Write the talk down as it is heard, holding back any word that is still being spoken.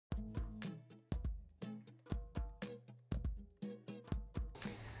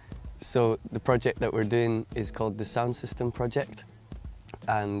So the project that we're doing is called the Soundsystem Project,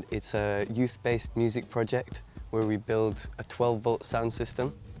 and it's a youth-based music project where we build a 12-volt sound system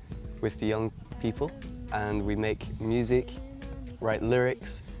with the young people, and we make music, write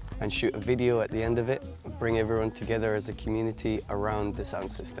lyrics, and shoot a video at the end of it, bring everyone together as a community around the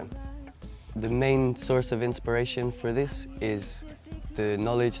sound system. The main source of inspiration for this is the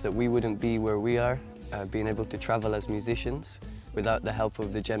knowledge that we wouldn't be where we are, being able to travel as musicians without the help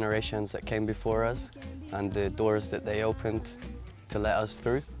of the generations that came before us and the doors that they opened to let us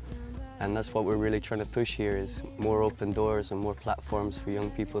through. And that's what we're really trying to push here, is more open doors and more platforms for young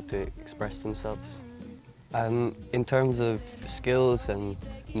people to express themselves. In terms of skills and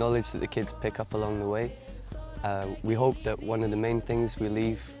knowledge that the kids pick up along the way, we hope that one of the main things we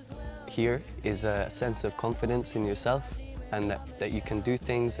leave here is a sense of confidence in yourself, and that you can do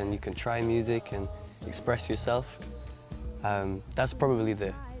things and you can try music and express yourself. That's probably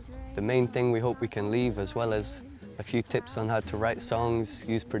the main thing we hope we can leave, as well as a few tips on how to write songs,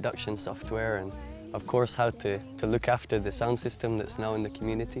 use production software, and of course how to look after the sound system that's now in the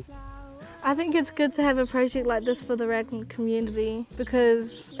community. I think it's good to have a project like this for the Raglan community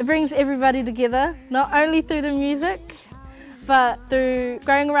because it brings everybody together, not only through the music, but through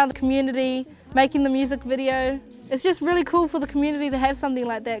going around the community, making the music video. It's just really cool for the community to have something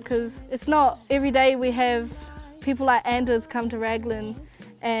like that, because it's not every day we have people like Anders come to Raglan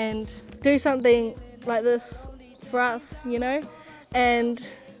and do something like this for us, you know? And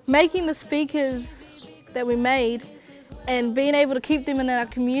making the speakers that we made and being able to keep them in our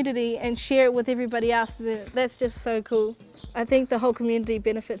community and share it with everybody else, that's just so cool. I think the whole community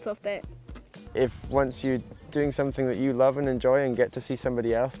benefits off that. If once you're doing something that you love and enjoy and get to see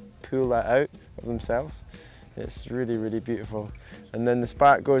somebody else pull that out of themselves, it's really, really beautiful. And then the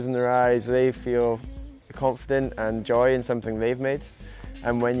spark goes in their eyes, they feel confident and joy in something they've made.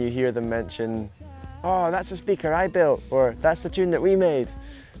 And when you hear them mention, oh, that's a speaker I built, or that's the tune that we made,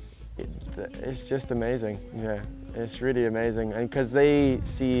 it's just amazing. Yeah, it's really amazing. And because they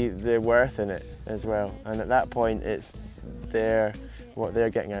see the worth in it as well. And at that point, it's what they're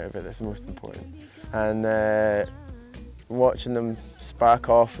getting out of it that's most important. And watching them spark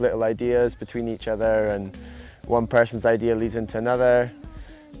off little ideas between each other, and one person's idea leads into another,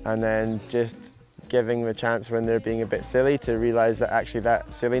 and then just giving the chance when they're being a bit silly to realise that actually that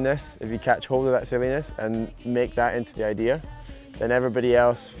silliness, if you catch hold of that silliness and make that into the idea, then everybody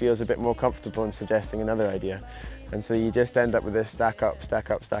else feels a bit more comfortable in suggesting another idea. And so you just end up with this stack up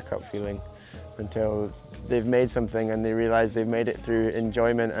feeling until they've made something and they realise they've made it through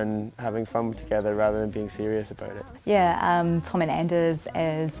enjoyment and having fun together rather than being serious about it. Yeah, Tom and Anders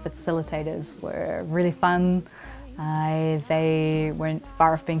as facilitators were really fun. They weren't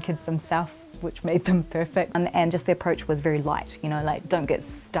far off being kids themselves, which made them perfect. And just the approach was very light, you know, like don't get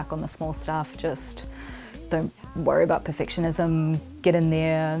stuck on the small stuff, just don't worry about perfectionism, get in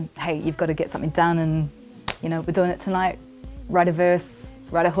there, hey, you've got to get something done and, you know, we're doing it tonight, write a verse,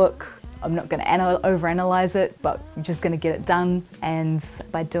 write a hook. I'm not going to overanalyze it, but you're just going to get it done. And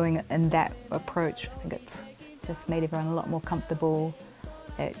by doing it in that approach, I think it's just made everyone a lot more comfortable.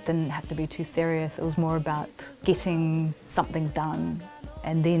 It didn't have to be too serious. It was more about getting something done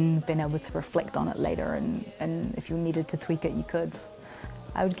and then being able to reflect on it later, and if you needed to tweak it, you could.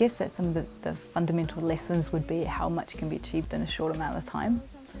 I would guess that some of the fundamental lessons would be how much can be achieved in a short amount of time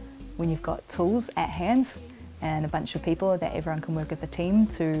when you've got tools at hand and a bunch of people that everyone can work as a team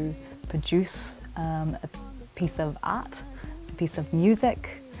to produce a piece of art, a piece of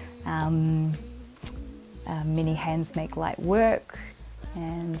music. Many hands make light work,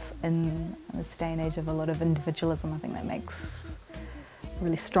 and in this day and age of a lot of individualism, I think that makes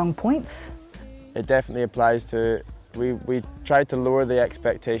really strong points. It definitely applies to, we tried to lower the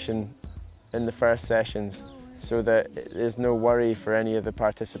expectation in the first sessions so that there's no worry for any of the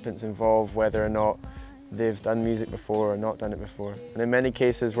participants involved whether or not they've done music before or not done it before. And in many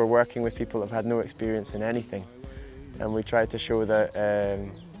cases we're working with people who've had no experience in anything, and we try to show that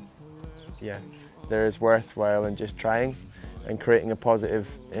there is worthwhile in just trying and creating a positive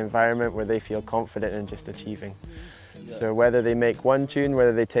environment where they feel confident in just achieving. So whether they make one tune,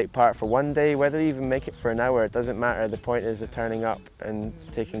 whether they take part for one day, whether they even make it for an hour, it doesn't matter. The point is they're turning up and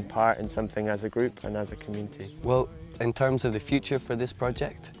taking part in something as a group and as a community. Well, in terms of the future for this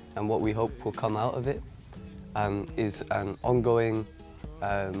project and what we hope will come out of it, is an ongoing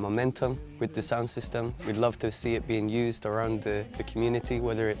momentum with the sound system. We'd love to see it being used around the community,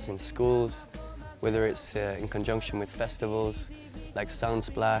 whether it's in schools, whether it's in conjunction with festivals like Sound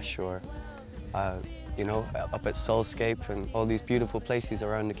Splash, or you know, up at Soulscape and all these beautiful places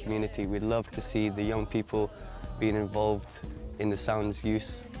around the community. We'd love to see the young people being involved in the sounds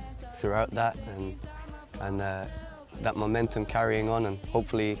use throughout that, and that momentum carrying on and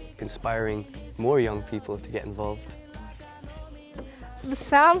hopefully inspiring more young people to get involved. The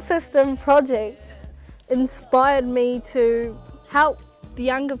Soundsystem Project inspired me to help the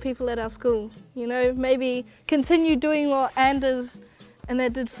younger people at our school, you know, maybe continue doing what Anders and they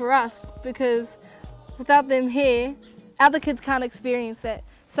did for us, because without them here, other kids can't experience that.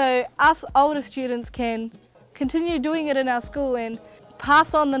 So us older students can continue doing it in our school and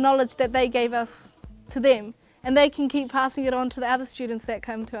pass on the knowledge that they gave us to them, and they can keep passing it on to the other students that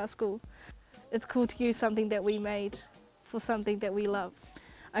come to our school. It's cool to use something that we made for something that we love.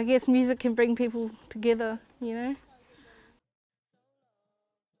 I guess music can bring people together, you know.